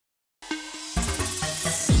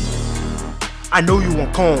I know you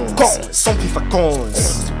want cons. Some FIFA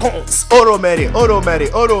cons. Automatic. Oh,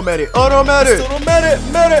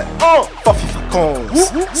 for FIFA cons.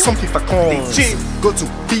 Some FIFA cons. Go to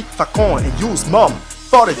FIFA Con and use Mom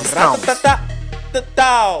for the discount.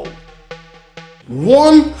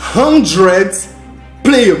 100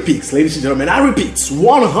 player picks, ladies and gentlemen. I repeat,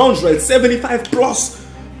 175 plus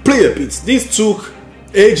player picks. This took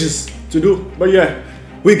ages to do, but yeah,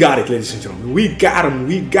 we got it, ladies and gentlemen. We got them.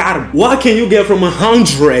 What can you get from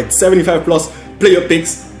 175 plus player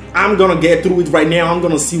picks? I'm gonna get through it right now. I'm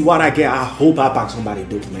gonna see what I get. I hope I pack somebody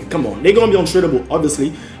dope, man. Come on, they're gonna be untradeable,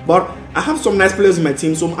 obviously, but I have some nice players in my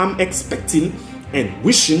team, so I'm expecting and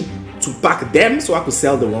wishing to pack them so I could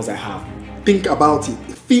sell the ones I have. Think about it.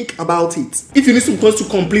 If you need some coins to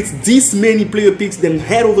complete this many player picks, then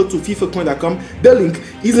head over to FIFAcoin.com. The link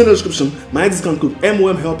is in the description. My discount code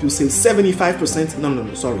MOM help you save 75%.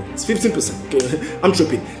 No, sorry, it's 15%. Okay, I'm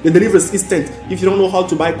tripping. The delivery is instant. If you don't know how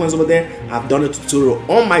to buy coins over there, I've done a tutorial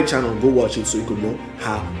on my channel. Go watch it so you could know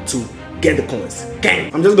how to get the coins. Okay,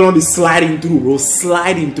 I'm just gonna be sliding through, bro.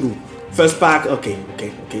 Sliding through. First pack. Okay.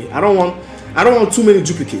 I don't want too many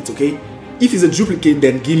duplicates. Okay, if it's a duplicate,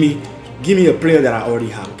 then give me a player that I already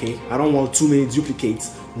have, okay? I don't want too many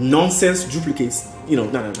duplicates, nonsense duplicates. You know,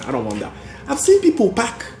 no, I don't want that. I've seen people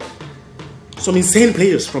pack some insane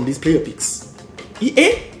players from these player picks.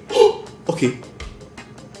 EA? Okay.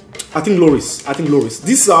 I think Loris.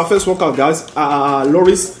 This is our first workout, guys.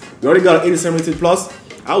 Loris, we already got an 87 rated plus.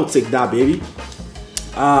 I would take that, baby.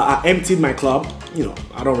 I emptied my club. You know,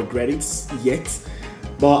 I don't regret it yet.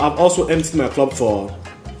 But I've also emptied my club for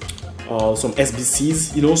some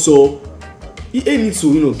SBCs, you know, so EA needs to,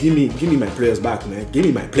 you know, give me my players back, man. Give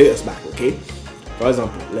me my players back, okay? For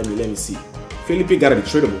example, let me see. Felipe gotta be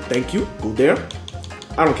tradable. Thank you. Go there.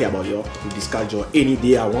 I don't care about y'all. You discard y'all any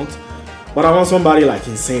day I want. But I want somebody like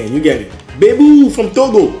insane. You get it? Bebu from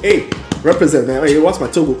Togo. Hey, represent, man. Hey, what's my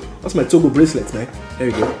Togo bracelet, man? There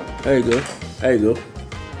you go.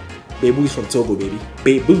 Bebu is from Togo, baby.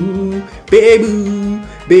 Bebu.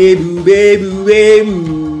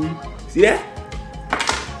 See that?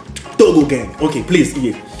 Togo gang. Okay, please,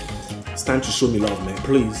 EA. It's time to show me love, man.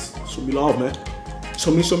 Please, show me love, man.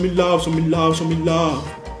 Show me love.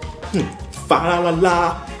 Fa la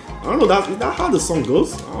la. I don't know, is that how the song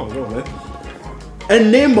goes? I don't know, man.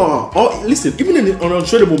 And Neymar. Oh, listen, even an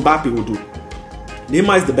untradeable Mbappe will do.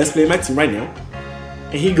 Neymar is the best player in my team right now,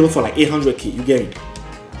 and he goes for like 800k. You get it?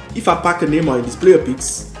 If I pack a Neymar in these player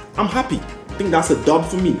picks, I'm happy. I think that's a dub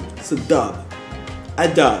for me. It's a dub.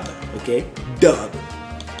 Okay? Dub.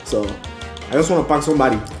 So, I just want to pack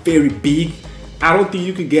somebody very big. I don't think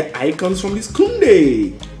you could get icons from this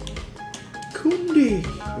Kunde.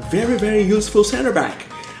 Very, very useful center back.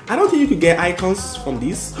 I don't think you could get icons from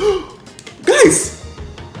these. Guys,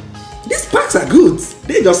 these packs are good.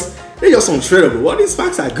 They're just untradeable. What, these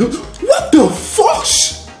packs are good? What the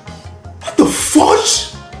fudge?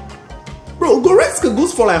 Bro, Goretzka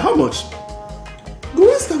goes for like how much?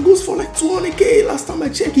 Goretzka goes for like 200k last time I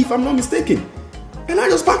checked, if I'm not mistaken. And I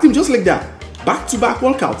just packed him just like that. Back-to-back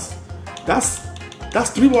workouts. That's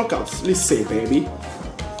 3 workouts. Listen,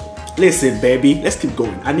 baby. Let's keep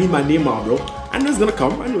going. I need my Neymar, bro. I know it's gonna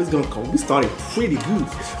come. We started pretty good.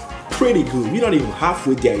 We're not even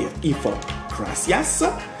halfway there yet. Info. Gracias.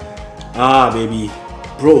 Baby.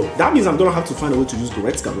 Bro, that means I'm gonna have to find a way to use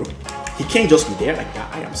Goretzka, bro. He can't just be there like that.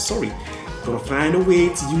 I am sorry. Gonna find a way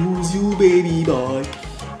to use you, baby boy.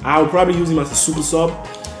 I'll probably use him as a super sub.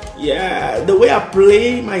 Yeah, the way I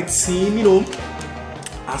play my team, you know,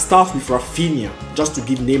 I start with Rafinha just to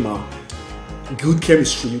give Neymar good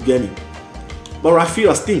chemistry, you get me? But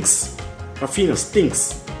Rafinha stinks.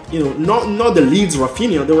 You know, not the Leeds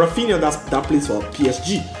Rafinha, the Rafinha that plays for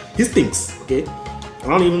PSG. He stinks, okay? I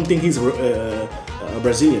don't even think he's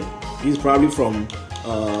Brazilian. He's probably from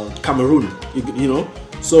Cameroon, you know?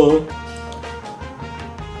 So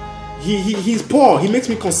he's poor. He makes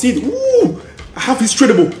me concede. Ooh, I have his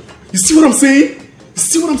tradable. You see what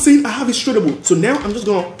I'm saying? I have his tradable. So now I'm just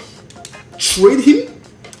gonna trade him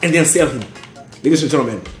and then sell him. Ladies and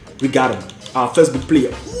gentlemen, we got him. Our first big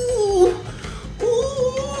player. Ooh,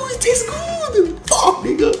 it tastes good. Fuck,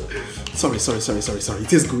 nigga. Sorry. It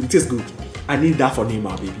tastes good. I need that for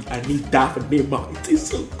Neymar, baby. It tastes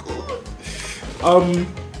so good.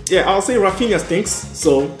 Yeah, I'll say Rafinha stinks.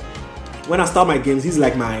 So when I start my games, he's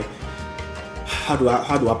like my, how do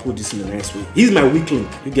I put this in the nice way? He's my weak link.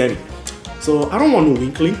 You get it? So I don't want no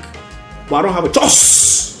weak link, but I don't have a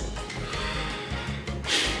choice.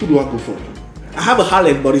 Who do I go for? I have a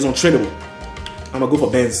Haaland, but he's untradeable. I'm gonna go for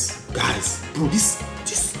Benz. Guys, bro, these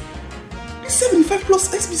 75 plus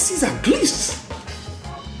SBCs are glitched.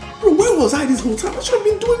 Bro, where was I this whole time? I should have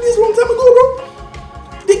been doing this a long time ago, bro.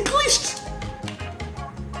 They glitched.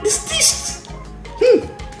 They stitched.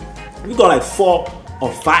 We got like 4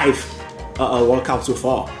 or 5 workouts so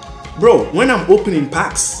far. Bro, when I'm opening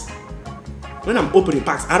packs,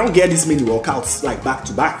 I don't get this many workouts like back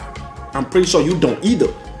to back. I'm pretty sure you don't either.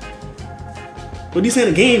 But this ain't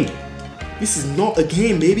a game. This is not a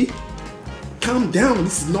game, baby. Calm down.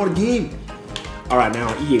 This is not a game. All right,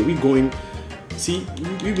 now EA, we going. See,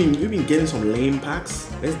 we've been getting some lame packs.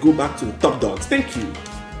 Let's go back to the top dogs. Thank you,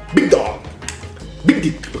 big dog, big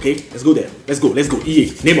dick. Okay, let's go there. Let's go. EA,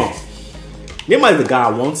 Neymar. Neymar is the guy I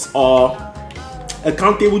want. A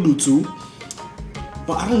Kante will do too.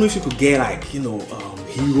 But I don't know if you could get like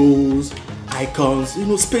heroes, icons,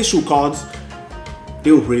 special cards.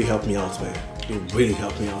 They will really help me out, man. They will really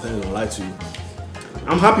help me out. I ain't gonna lie to you.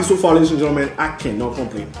 I'm happy so far, ladies and gentlemen. I cannot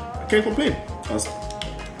complain. I can't complain. Because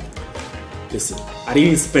listen, I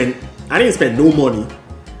didn't spend no money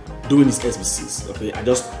doing these SBCs. Okay, I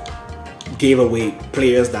just gave away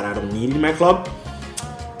players that I don't need in my club.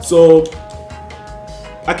 So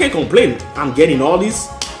I can't complain. I'm getting all these.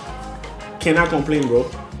 Cannot complain, bro.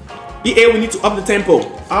 EA, we need to up the tempo.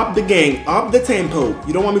 Up the gang. Up the tempo.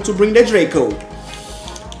 You don't want me to bring the Draco.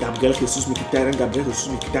 Gabriel Jesus, Gabriel Jesus.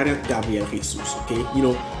 Okay,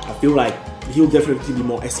 I feel like he'll definitely be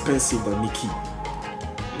more expensive than Mickey.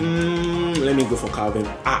 Let me go for Calvin.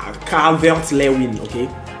 Calvert Lewin. Okay.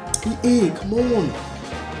 EA, come on.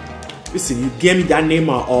 Listen, you gave me that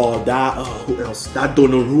Neymar or that who else? That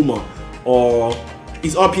Donnarumma, or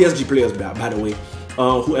it's all PSG players, by the way.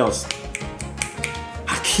 Who else?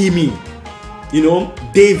 Hakimi,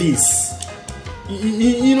 Davies.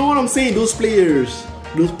 You know what I'm saying? Those players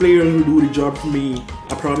will do the job for me.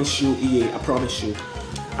 I promise you, EA. I promise you.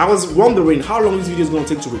 I was wondering how long this video is gonna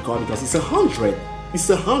take to record because it's 100. It's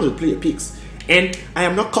 100 player picks, and I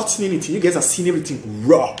am not cutting anything. You guys have seen everything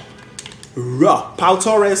raw. Pau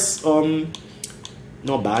Torres,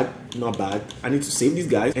 not bad. I need to save these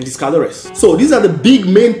guys and discard the rest. So these are the big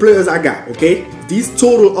main players I got. Okay, these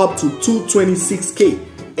total up to 226k,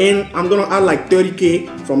 and I'm gonna add like 30k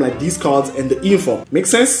from like these cards and the info. Make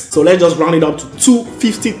sense? So let's just round it up to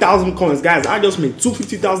 250,000 coins, guys. I just made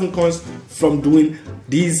 250,000 coins from doing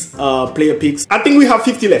these player picks. I think we have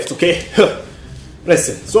 50 left. Okay.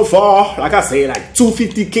 Listen, so far, like I say, like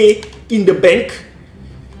 250k in the bank.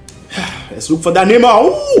 Let's look for that Neymar.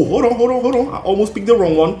 Oh, hold on. I almost picked the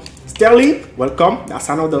wrong one. Sterling, welcome. That's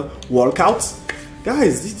another walkout.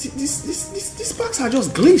 Guys, these packs are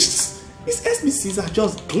just glitched. These SBCs are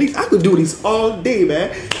just glitched. I could do this all day,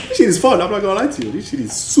 man. This shit is fun. I'm not gonna lie to you. This shit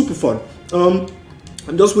is super fun.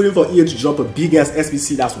 I'm just waiting for EA to drop a big ass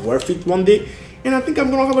SBC that's worth it one day. And I think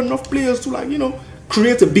I'm gonna have enough players to like,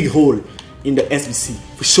 create a big hole in the SBC.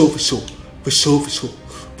 For sure.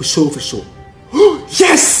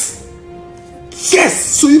 Yes!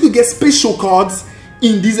 Yes! So you could get special cards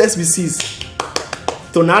in these SBCs.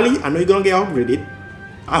 Tonali, I know you're gonna get upgraded.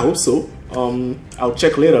 I hope so. I'll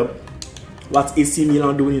check later what AC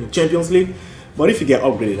Milan doing in the Champions League. But if you get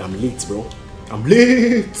upgraded, I'm late, bro. I'm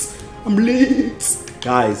late.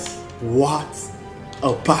 Guys, what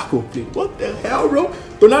a pack opening. What the hell, bro?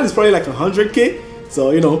 Tonali is probably like 100k. So,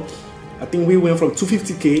 I think we went from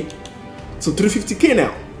 250k to 350k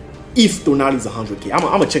now. If Tonali is 100k, I'm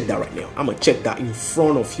gonna check that right now. I'm gonna check that in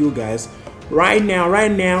front of you guys right now.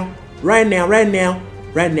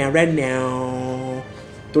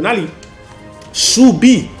 Tonali should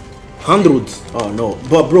be 100. Oh no,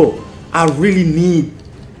 but bro, I really need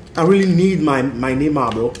my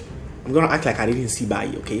Neymar, bro. I'm gonna act like I didn't see by,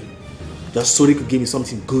 okay? Just so they could give me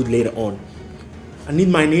something good later on. I need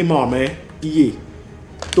my Neymar, man. Yeah.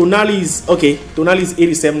 Tonali is okay. Tonali is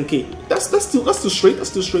 87k. That's still straight.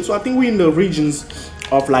 So I think we're in the regions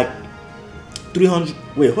of like 300.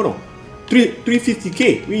 Wait, hold on.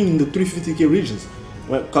 350k. We're in the 350k regions.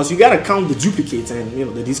 Well, because you gotta count the duplicates and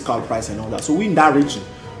the discard price and all that. So we're in that region.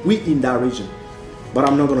 But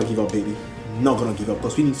I'm not gonna give up, baby. Not gonna give up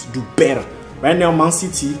because we need to do better. Right now, Man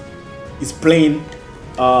City is playing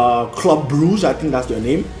Club Bruges. I think that's their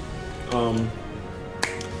name.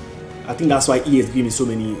 I think that's why EA is giving me so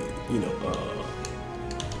many,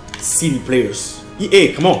 city players.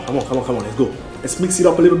 EA, come on, let's go. Let's mix it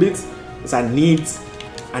up a little bit. Because I need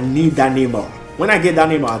that Neymar. When I get that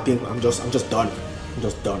Neymar, I think I'm just done.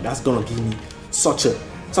 That's gonna give me such an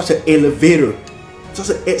elevator.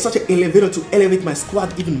 Such an elevator to elevate my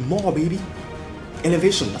squad even more, baby.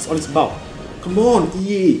 Elevation, that's all it's about. Come on,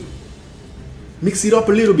 EA. Mix it up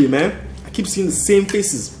a little bit, man. I keep seeing the same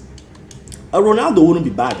faces. A Ronaldo wouldn't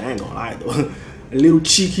be bad, I ain't gonna lie though. A little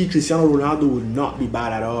cheeky Cristiano Ronaldo would not be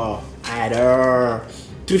bad at all.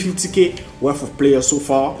 3 350k worth of players so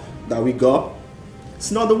far that we got.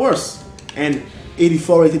 It's not the worst. And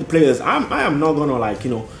 84 rated players. I am not gonna like,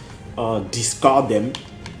 you know, discard them.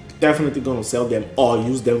 Definitely gonna sell them or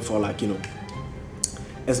use them for like, you know,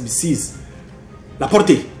 SBCs.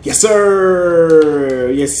 Laporte, yes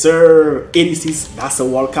sir, yes sir. 86, that's a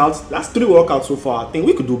walkout. That's 3 walkouts so far. I think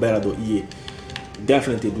we could do better though. Yeah,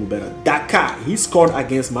 definitely do better. Dakar, he scored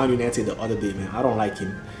against Man United the other day, man. I don't like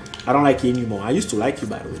him. I don't like you anymore. I used to like you,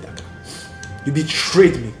 by the way, Dakar. You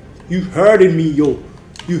betrayed me. You hurted me, yo.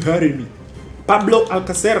 You hurted me. Pablo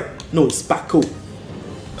Alcacer, no, it's Paco.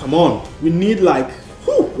 Come on, we need like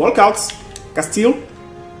walkouts. Castile,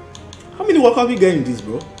 how many walkouts we getting this,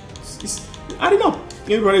 bro? It's adding up.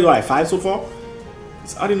 Maybe already got like 5 so far.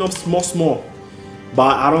 It's adding up small.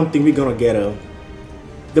 But I don't think we're gonna get a.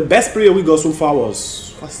 The best player we got so far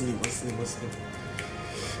was what's his name?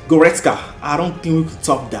 Goretzka. I don't think we could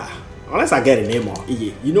top that unless I get a Neymar.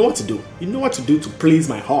 Yeah, you know what to do. You know what to do to please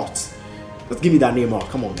my heart. Just give me that Neymar.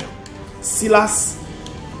 Come on now. Silas.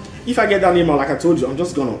 If I get that Neymar, like I told you, I'm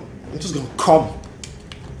just gonna come.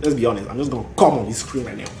 Let's be honest. I'm just gonna come on this screen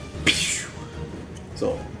right now.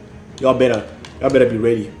 So y'all better be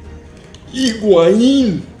ready.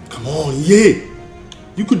 Higuain. Come on, yeah.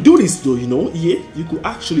 You could do this though, you know. Yeah, you could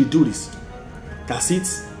actually do this. That's it.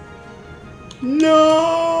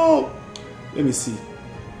 No. Let me see.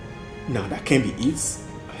 No, that can't be it.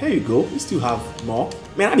 Here you go. We still have more.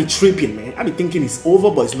 Man, I be tripping, man. I be thinking it's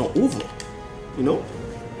over, but it's not over. You know?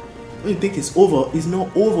 When you think it's over, it's not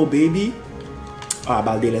over, baby. Alright,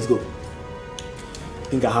 Balde, let's go. I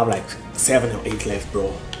think I have like 7 or 8 left,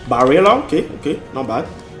 bro. Barella, okay, not bad.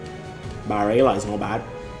 Barella is not bad.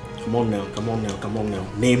 Come on now.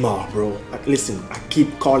 Neymar, bro. Like, listen, I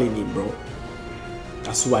keep calling it, bro.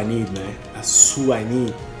 That's who I need, man. That's who I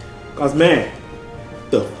need. Cause man,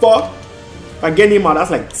 the fuck? If I get Neymar, that's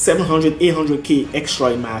like 700, 800k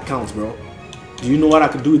extra in my accounts, bro. Do you know what I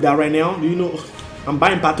could do with that right now? Do you know? I'm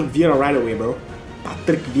buying Patrick Vieira right away, bro.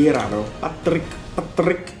 Patrick Vieira, bro.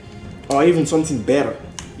 Patrick. Or even something better.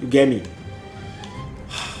 You get me?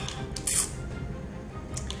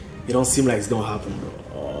 It don't seem like it's gonna happen, bro.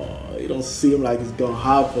 Oh, it don't seem like it's gonna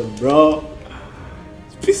happen, bro.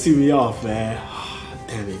 It's pissing me off, man.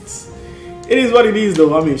 Damn it. It is what it is,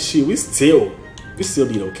 though. I mean, shit, we still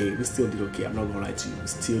did okay. I'm not gonna lie to you. We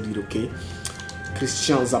still did okay.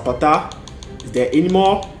 Christian Zapata. Is there any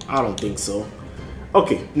more? I don't think so.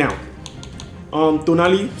 Okay, now.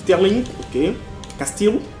 Tonali, Sterling. Okay.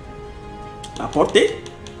 Castile. Laporte.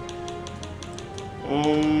 I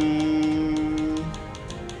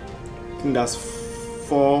think that's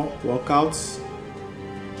 4 walkouts.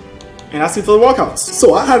 And that's it for the walkouts.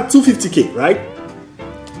 So I had 250k, right?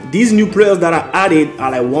 These new players that I added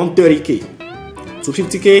are like 130k.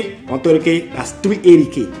 250k, 130k, that's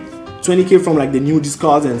 380k. 20k from like the new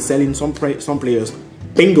discards and selling some players.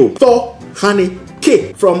 Bingo.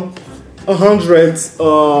 400k from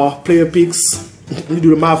 100 player picks. You do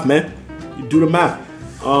the math, man. You do the math.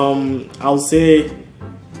 I'll say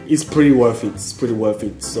it's pretty worth it. It's pretty worth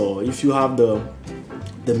it. So if you have the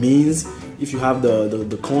means, if you have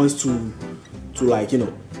the coins to like, you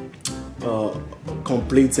know,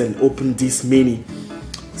 complete and open this many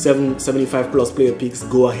 75 plus player picks,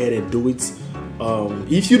 go ahead and do it.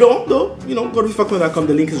 If you don't though, you know, go to FifaCoin.com.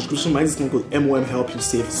 The link in the description. My discount code MOM help you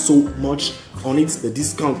save so much on it. The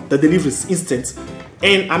discount, the delivery is instant.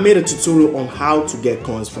 And I made a tutorial on how to get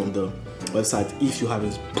coins from the website if you have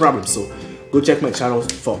a problem. So go check my channel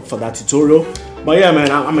for that tutorial. But yeah, man,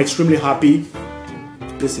 I'm extremely happy.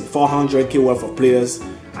 Listen, 400k worth of players.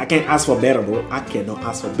 I can't ask for better, bro. I cannot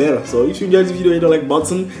ask for better. So if you enjoyed this video, hit the like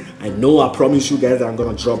button. I promise you guys that I'm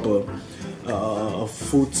gonna drop a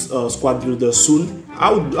foot squad builder soon.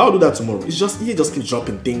 I'll do that tomorrow. He just keeps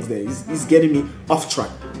dropping things there. He's getting me off track,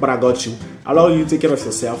 but I got you. I love you. Take care of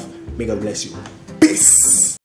yourself. May God bless you. Peace.